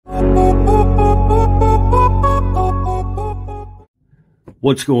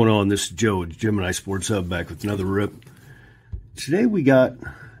What's going on? This is Joe at Gemini Sports Hub back with another rip. Today we got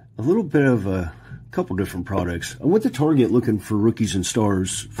a little bit of a couple different products. I went to Target looking for Rookies and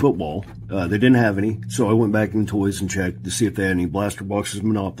Stars football. They didn't have any, so I went back in toys and checked to see if they had any blaster boxes,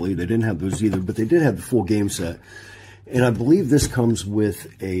 Monopoly. They didn't have those either, but they did have the full game set. And I believe this comes with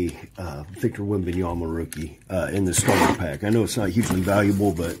a Victor Wembanyama rookie in the starter pack. I know it's not hugely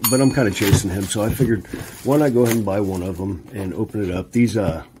valuable, but I'm kind of chasing him, so I figured why not go ahead and buy one of them and open it up. These,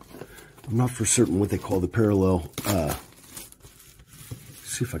 I'm not for certain what they call the parallel.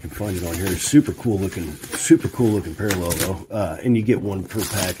 See if I can find it on here. Super cool looking parallel though. And you get one per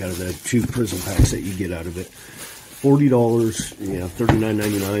pack out of the 2 Prizm packs that you get out of it. $40, you know,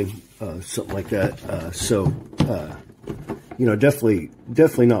 $39.99, something like that. You know, definitely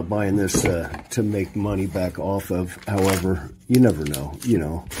not buying this to make money back off of. However, you never know, you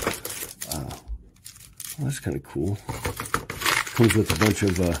know. Well, that's kind of cool. Comes with a bunch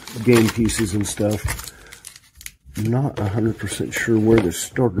of game pieces and stuff. I'm not 100% sure where the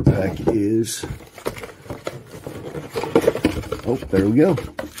starter pack is. Oh, there we go.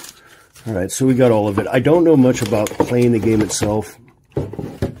 All right, so we got all of it. I don't know much about playing the game itself.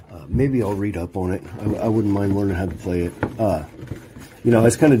 Maybe I'll read up on it. I wouldn't mind learning how to play it. You know, I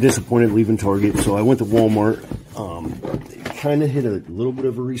was kind of disappointed leaving Target, so I went to Walmart. Kind of hit a little bit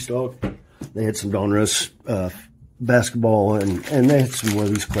of a restock. They had some Donruss basketball, and they had some more of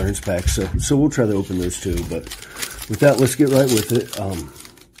these clearance packs. So we'll try to open those too. But with that, let's get right with it.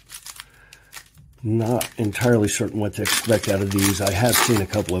 Not entirely certain what to expect out of these. I have seen a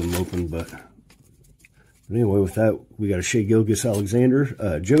couple of them open, but anyway, with that, we got a Shai Gilgeous-Alexander,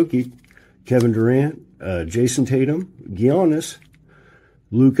 Jokic, Kevin Durant, Jason Tatum, Giannis,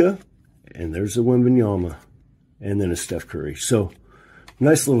 Luka, and there's a Wembanyama, and then a Steph Curry. So,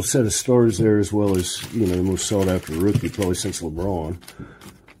 nice little set of stars there, as well as, you know, the most sought-after rookie probably since LeBron.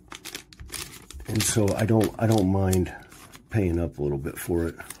 And so I don't mind paying up a little bit for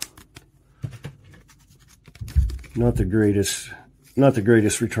it. Not the greatest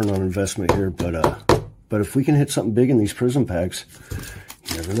return on investment here, but if we can hit something big in these Prizm packs,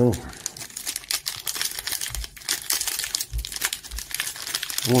 you never know.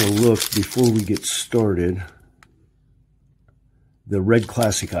 I want to look, before we get started, the red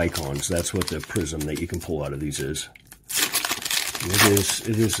classic icons. That's what the Prizm that you can pull out of these is.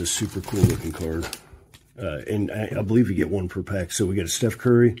 It is a super cool looking card. And I believe you get one per pack. So we got a Steph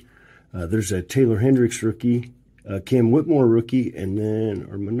Curry. There's a Taylor Hendricks rookie. Cam Whitmore rookie, and then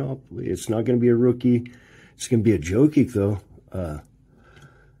our Monopoly. It's not going to be a rookie. It's going to be a Jokic, though.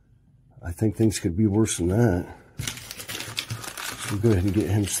 I think things could be worse than that. So we'll go ahead and get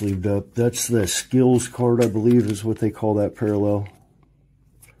him sleeved up. That's the skills card, I believe, is what they call that parallel.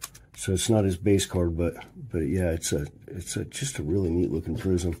 So it's not his base card, but yeah, it's just a really neat looking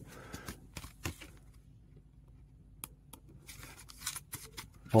Prizm.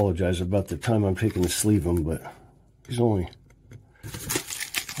 Apologize about the time I'm taking to sleeve them, but I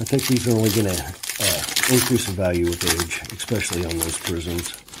think these are only going to increase in value with age, especially on those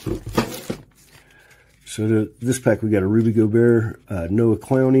Prizms. So this pack, we got a Rudy Gobert, Noah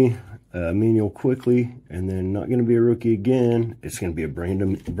Clowney, Emmanuel Quickly, and then not going to be a rookie again. It's going to be a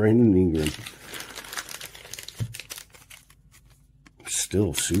Brandon Ingram.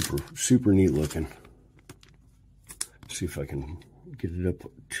 Still super neat looking. Let's see if I can get it up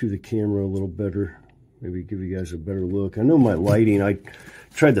to the camera a little better. Maybe give you guys a better look. I know my lighting, I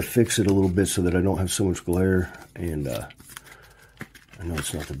tried to fix it a little bit so that I don't have so much glare, and I know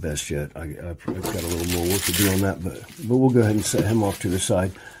it's not the best yet. I've got a little more work to do on that, but we'll go ahead and set him off to the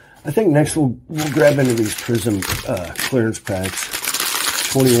side. I think next we'll grab into these Prizm clearance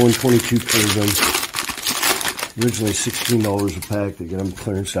packs. 21, 22 Prizm. Originally $16 a pack. They get them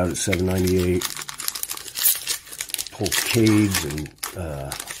clearanced out at $7.98. Pull Cades and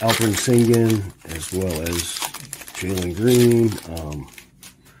Alperen Sengun, as well as Jalen Green.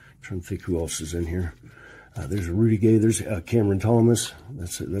 Trying to think who else is in here. There's a Rudy Gay. There's Cameron Thomas.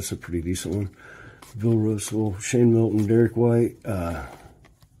 That's a pretty decent one. Bill Russell, Shane Milton, Derek White.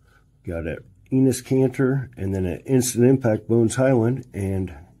 Got a Enes Kanter, and then an Instant Impact Bones Highland,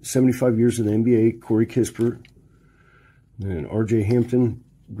 and 75 years in the NBA, Corey Kispert. Then R.J. Hampton,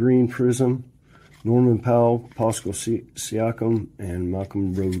 Green Prizm. Norman Powell, Pascal Siakam, and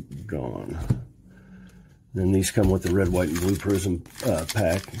Malcolm Brogdon. Then these come with the red, white, and blue Prizm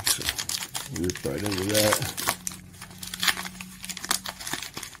pack. So rip right into that.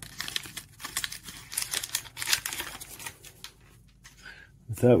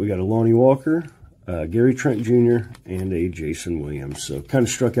 With that, we got a Lonnie Walker, Gary Trent Jr., and a Jason Williams. So kind of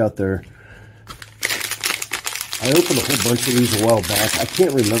struck out there. I opened a whole bunch of these a while back. I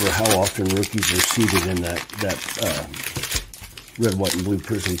can't remember how often rookies are seeded in that red, white, and blue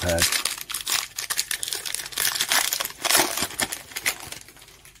Prizm pack.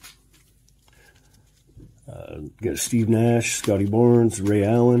 Got Steve Nash, Scotty Barnes, Ray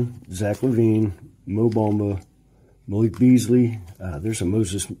Allen, Zach Levine, Mo Bamba, Malik Beasley. There's a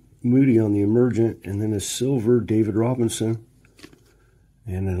Moses Moody on the emergent, and then a silver David Robinson,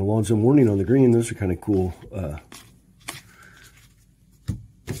 and an Alonzo Mourning on the green. Those are kind of cool.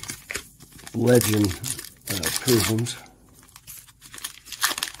 Legend Prizms.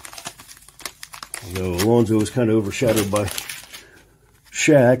 Although Alonzo was kind of overshadowed by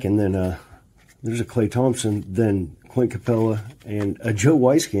Shaq, and then there's a Klay Thompson, then Clint Capella, and a Joe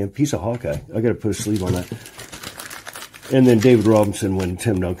Wieskamp. He's a Hawkeye. I got to put a sleeve on that. And then David Robinson, when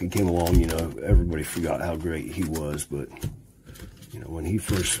Tim Duncan came along, you know, everybody forgot how great he was. But, you know, when he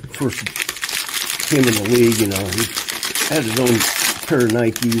first came in the league, you know, he had his own pair of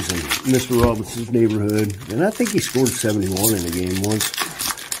Nikes and Mr. Robinson's neighborhood. And I think he scored 71 in a game once.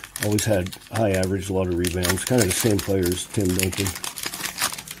 Always had high average, a lot of rebounds. Kind of the same player as Tim Duncan.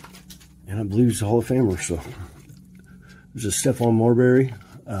 And I believe he's a Hall of Famer. So there's a Stephon Marbury,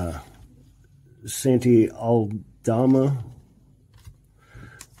 Santi Aldama.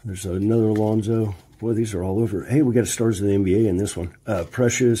 There's another Alonzo. Boy, these are all over. Hey, we got Stars of the NBA in this one.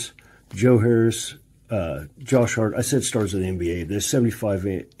 Precious, Joe Harris, Josh Hart. I said Stars of the NBA. The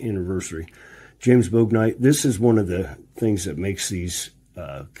 75th anniversary. James Bouknight. This is one of the things that makes these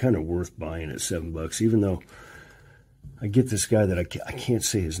kind of worth buying at $7, even though I get this guy that I can't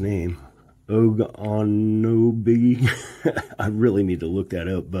say his name. Oganobi. I really need to look that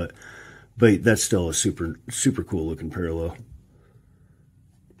up, but that's still a super cool looking parallel.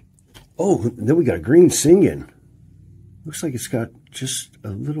 Oh, then we got a green Singin. Looks like it's got just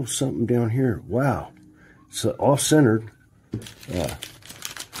a little something down here. Wow, it's off-centered. I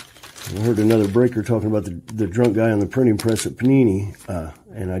heard another breaker talking about the drunk guy on the printing press at Panini,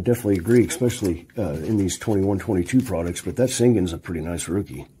 and I definitely agree, especially in these 21-22 products. But that Singin's a pretty nice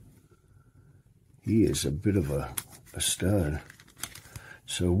rookie. He is a bit of a stud.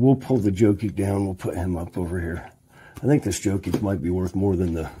 So we'll pull the Jokic down. We'll put him up over here. I think this Jokic might be worth more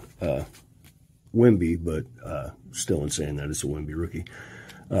than the Wemby, but still in saying that, it's a Wemby rookie.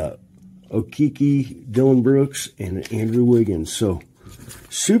 Okiki, Dylan Brooks, and Andrew Wiggins. So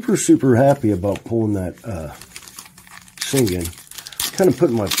super happy about pulling that Singin. Kind of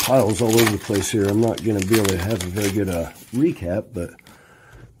putting my piles all over the place here. I'm not going to be able to have a very good recap, but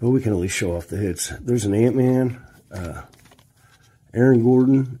we can at least show off the hits. There's an Ant-Man, Aaron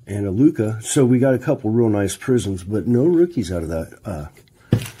Gordon, and a Luka. So we got a couple real nice Prizms, but no rookies out of that.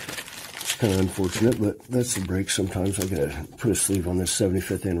 It's kind of unfortunate, but that's the break sometimes. I got to put a sleeve on this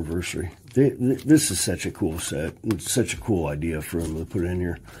 75th anniversary. This is such a cool set. It's such a cool idea for them to put it in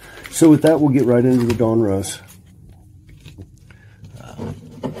here. So with that, we'll get right into the Donruss.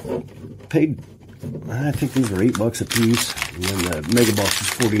 Paid, I think these are $8 a piece. And then the mega box is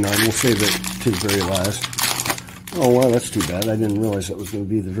 $49. We'll save it to the very last. Oh, wow, that's too bad. I didn't realize that was going to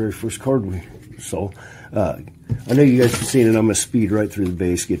be the very first card we saw. I know you guys have seen it. I'm going to speed right through the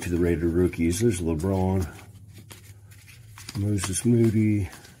base, get to the rated rookies. There's LeBron, Moses Moody,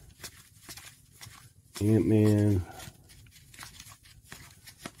 Ant-Man.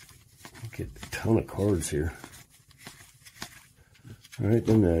 Get a ton of cards here. All right,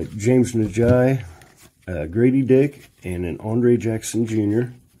 then James Najai, Grady Dick, and an Andre Jackson Jr.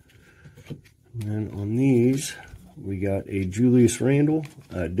 And then on these, we got a Julius Randle,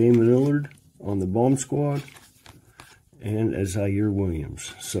 Damon Lillard on the Bomb Squad, and a Zaire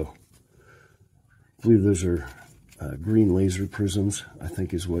Williams. So, I believe those are green laser prisms, I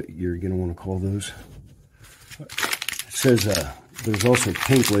think is what you're going to want to call those. It says there's also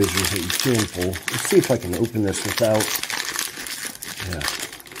pink lasers that you can pull. Let's see if I can open this without,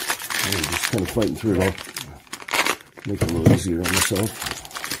 I'm just kind of fighting through it all. Make it a little easier on myself.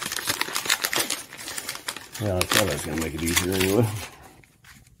 Yeah, I thought I was going to make it easier anyway.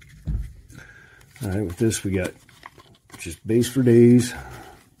 All right, with this we got just base for days.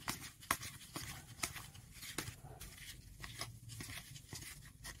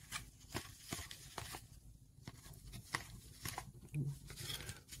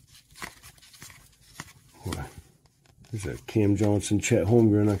 There's a Cam Johnson, Chet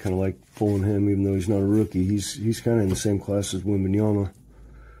Holmgren. I kind of like pulling him, even though he's not a rookie. He's kind of in the same class as Wembanyama.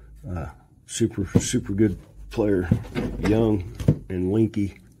 Super good player, young and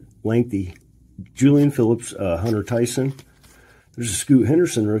lengthy. Julian Phillips, Hunter Tyson. There's a Scoot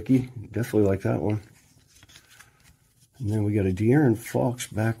Henderson rookie. Definitely like that one. And then we got a De'Aaron Fox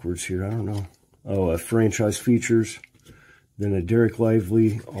backwards here. I don't know. franchise features. Then a Derek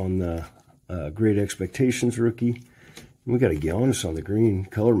Lively on the Great Expectations rookie. And we got a Giannis on the green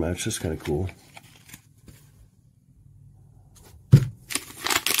color match. That's kind of cool.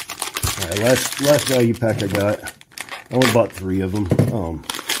 All right, last value pack I got. I only bought 3 of them.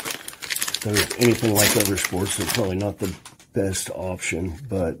 If there's anything like other sports, they're probably not the best option,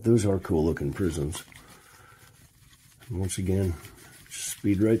 but those are cool looking Prizms. And once again, just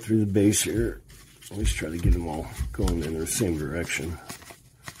speed right through the base here. At least try to get them all going in the same direction.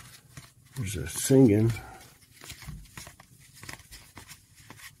 There's a Singin.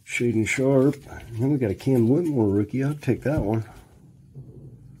 Shading Sharp. And then we got a Cam Whitmore rookie. I'll take that one.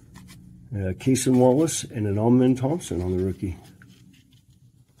 Casey Wallace and an Almond Thompson on the rookie.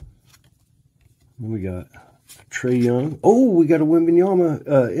 Then we got Trae Young. Oh, we got a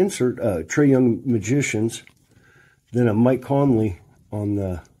Wembanyama insert. Trae Young Magicians. Then a Mike Conley on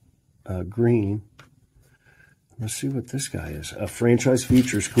the green. Let's see what this guy is. A franchise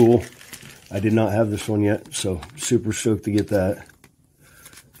features, cool. I did not have this one yet, so super stoked to get that.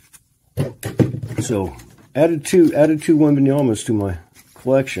 So added two Wembanyamas to my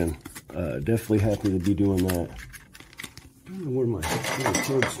collection. Definitely happy to be doing that. I don't know where my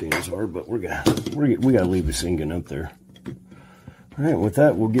card stands are, but we gotta leave the Singin up there. All right, with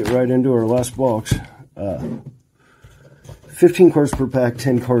that, we'll get right into our last box. 15 cards per pack,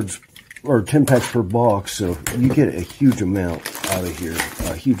 10 cards or 10 packs per box, so you get a huge amount out of here,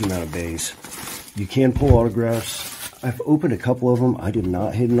 a huge amount of base. You can pull autographs. I've opened a couple of them. I did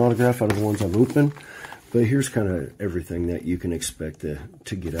not hit an autograph out of the ones I've opened, but here's kind of everything that you can expect to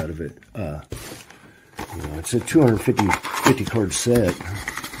get out of it. You know, it's a 250 card set,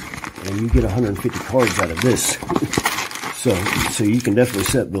 and you get 150 cards out of this. So you can definitely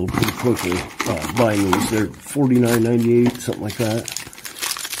set build pretty quickly buying these. They're $49.98, something like that.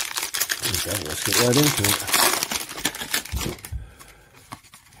 Okay, let's get right into it.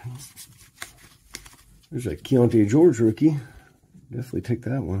 There's a Keontae George rookie. Definitely take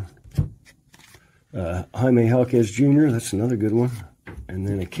that one. Jaime Jaquez Jr., that's another good one. And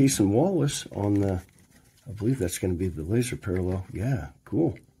then a Casey Wallace on the, I believe that's going to be the laser parallel. Yeah,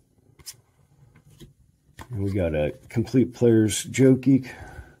 cool. And we got a Complete Players Joe Geek.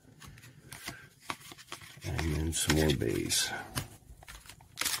 And then some more base.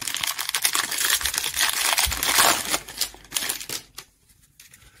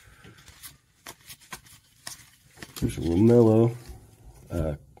 There's a LaMelo,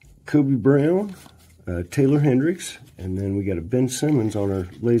 Kobe Brown, Taylor Hendricks, and then we got a Ben Simmons on our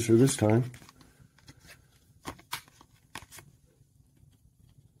laser this time.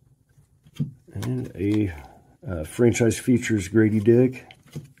 And a franchise features Grady Dick,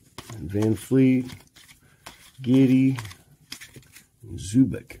 and Van Fleet, Giddey, and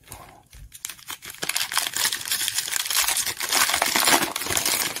Zubik.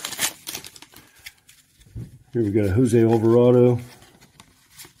 Here we got a Jose Alvarado,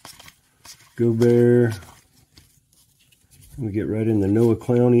 Gobert. We get right into Noah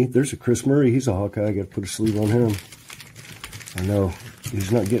Clowney. There's a Chris Murray. He's a Hawkeye. I got to put a sleeve on him. I know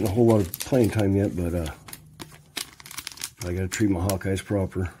he's not getting a whole lot of playing time yet, but I got to treat my Hawkeyes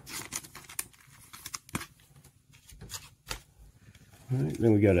proper. All right,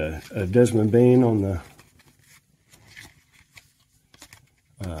 then we got a Desmond Bane on the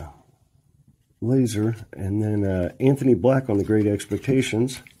laser, and then Anthony Black on the Great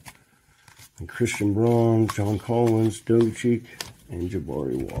Expectations, and Christian Braun, John Collins, Doncic, and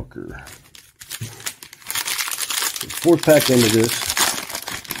Jabari Walker. So 4th pack into this.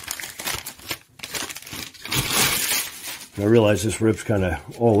 I realize this rip's kind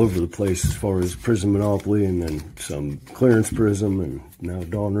of all over the place as far as Prizm Monopoly, and then some clearance Prizm, and now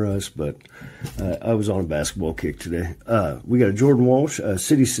Donruss, but I was on a basketball kick today. We got a Jordan Walsh,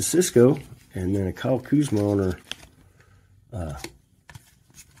 City Cisco, and then a Kyle Kuzma on our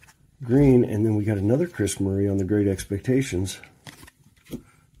green, and then we got another Chris Murray on the Great Expectations.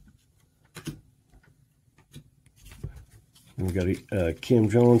 And we got a Cam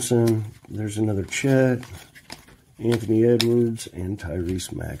Johnson. There's another Chet, Anthony Edwards, and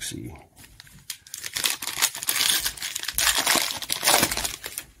Tyrese Maxey.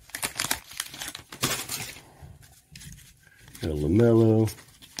 Got a LaMelo.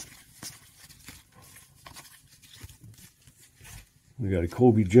 We got a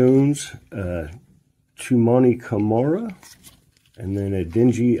Colby Jones, Chumani Kamara, and then a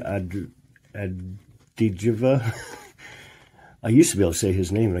Dingy Adijeva. I used to be able to say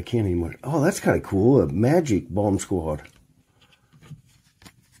his name, and I can't anymore. Oh, that's kind of cool. A Magic Bomb Squad.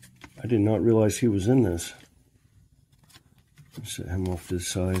 I did not realize he was in this. Let's set him off to the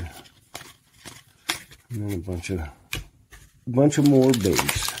side. And then a bunch of more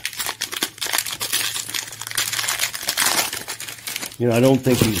base. You know, I don't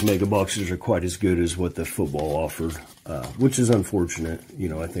think these mega boxes are quite as good as what the football offered, which is unfortunate. You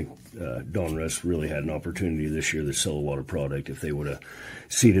know, I think Donruss really had an opportunity this year to sell a lot of product if they would have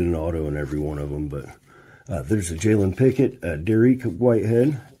seeded an auto in every one of them. But there's a Jalen Pickett, a Derek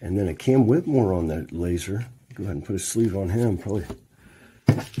Whitehead, and then a Cam Whitmore on that laser. Go ahead and put a sleeve on him. Probably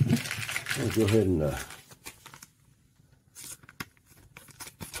I'll go ahead and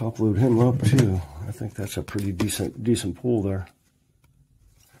top load him up too. I think that's a pretty decent pull there.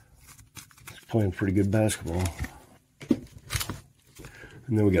 Playing pretty good basketball.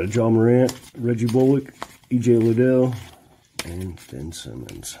 And then we got a John Morant, Reggie Bullock, E.J. Liddell, and Ben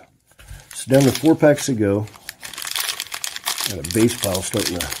Simmons. So down to 4 packs to go. Got a base pile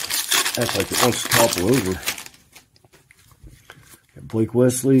starting to act like it wants to topple over. Got Blake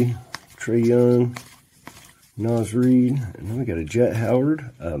Wesley, Trey Young, Naz Reid, and then we got a Jet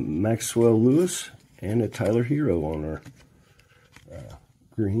Howard, Maxwell Lewis, and a Tyler Hero on our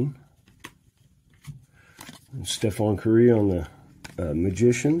green. And Stephon Curry on the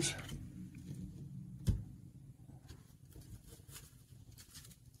Magicians.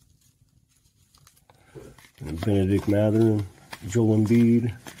 And Benedict Mathurin, Joel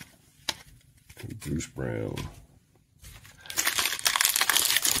Embiid, and Bruce Brown.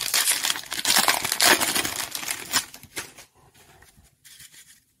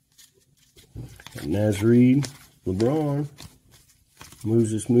 And Naz Reid, LeBron.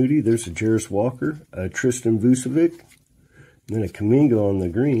 Moses Moody, there's a Jarris Walker, a Tristan Vucevic, and then a Kuminga on the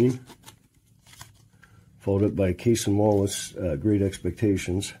green, followed up by Cason Wallace, Great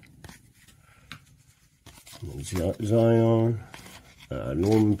Expectations. Zion,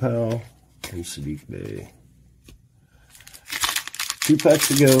 Norman Powell, and Sadiq Bey. 2 packs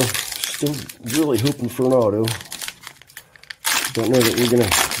to go. Still really hoping for an auto. Don't know that we're going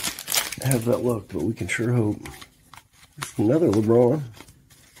to have that luck, but we can sure hope. Another LeBron,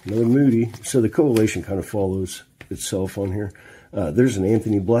 another Moody. So the correlation kind of follows itself on here. There's an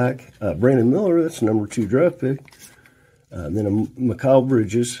Anthony Black, Brandon Miller, that's number 2 draft pick. Then a Mikal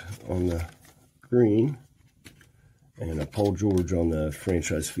Bridges on the green, and a Paul George on the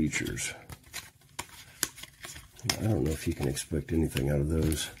franchise features. I don't know if you can expect anything out of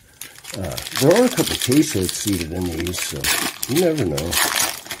those. There are a couple case hits seated in these, so you never know.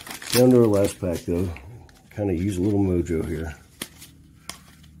 Down to our last pack though. Kind of use a little mojo here.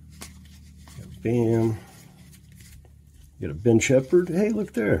 Bam. Got a Ben Shepherd. Hey,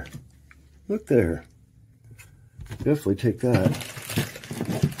 look there. Look there. Definitely take that.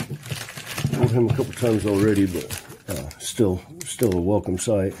 Pulled him a couple times already, but still a welcome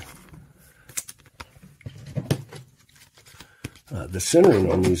sight. The centering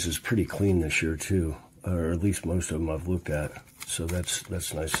on these is pretty clean this year too, or at least most of them I've looked at. So that's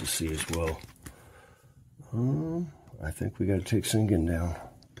nice to see as well. I think we got to take Singen down.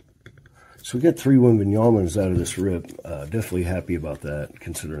 So we got 3 Wembanyama's out of this rip. Definitely happy about that,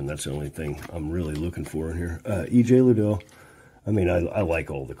 considering that's the only thing I'm really looking for in here. E.J. Liddell. I mean, I like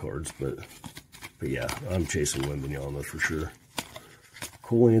all the cards, but yeah, I'm chasing Wembanyama for sure.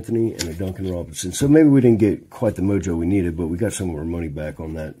 Cole Anthony and a Duncan Robinson. So maybe we didn't get quite the mojo we needed, but we got some of our money back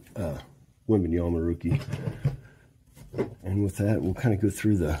on that Wembanyama rookie. And with that, we'll kind of go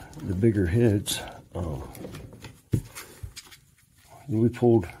through the bigger hits. We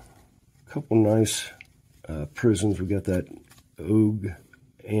pulled a couple nice Prizms. We got that Og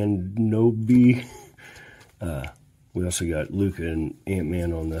and Nobi. We also got Luka and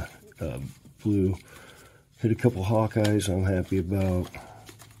Ant-Man on the blue. Hit a couple Hawkeyes I'm happy about.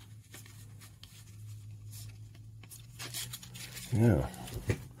 Yeah.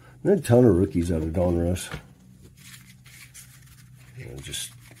 Had a ton of rookies out of Donruss.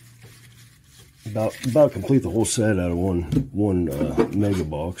 Just about complete the whole set out of one mega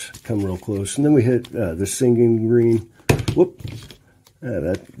box. Come real close. And then we hit the Singing Green. Whoop.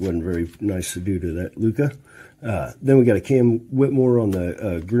 That wasn't very nice to do to that Luka. Then we got a Cam Whitmore on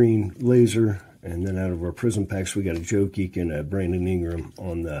the green laser. And then out of our Prizm packs, we got a Jokic and a Brandon Ingram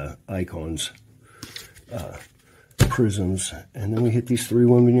on the Icons Prizms. And then we hit these 3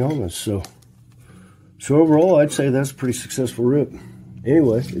 Wembanyama's. So overall, I'd say that's a pretty successful rip.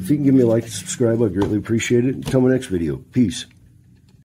 Anyway, if you can give me a like and subscribe, I'd greatly appreciate it. Until my next video, peace.